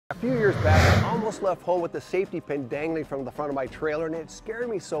A few years back, I almost left home with the safety pin dangling from the front of my trailer, and it scared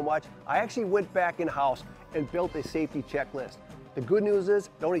me so much, I actually went back in-house and built a safety checklist. The good news is,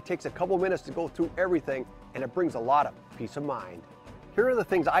 it only takes a couple minutes to go through everything, and it brings a lot of peace of mind. Here are the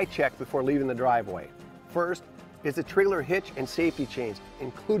things I check before leaving the driveway. First is the trailer hitch and safety chains,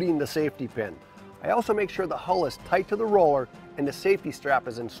 including the safety pin. I also make sure the hull is tight to the roller and the safety strap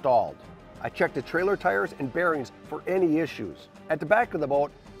is installed. I check the trailer tires and bearings for any issues. At the back of the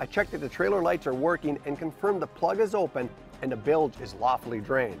boat, I check that the trailer lights are working and confirm the plug is open and the bilge is lawfully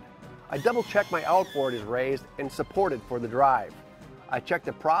drained. I double check my outboard is raised and supported for the drive. I check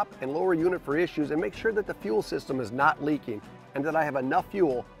the prop and lower unit for issues and make sure that the fuel system is not leaking and that I have enough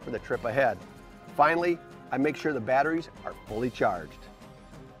fuel for the trip ahead. Finally, I make sure the batteries are fully charged.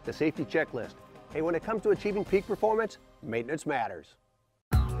 The safety checklist. Hey, when it comes to achieving peak performance, maintenance matters.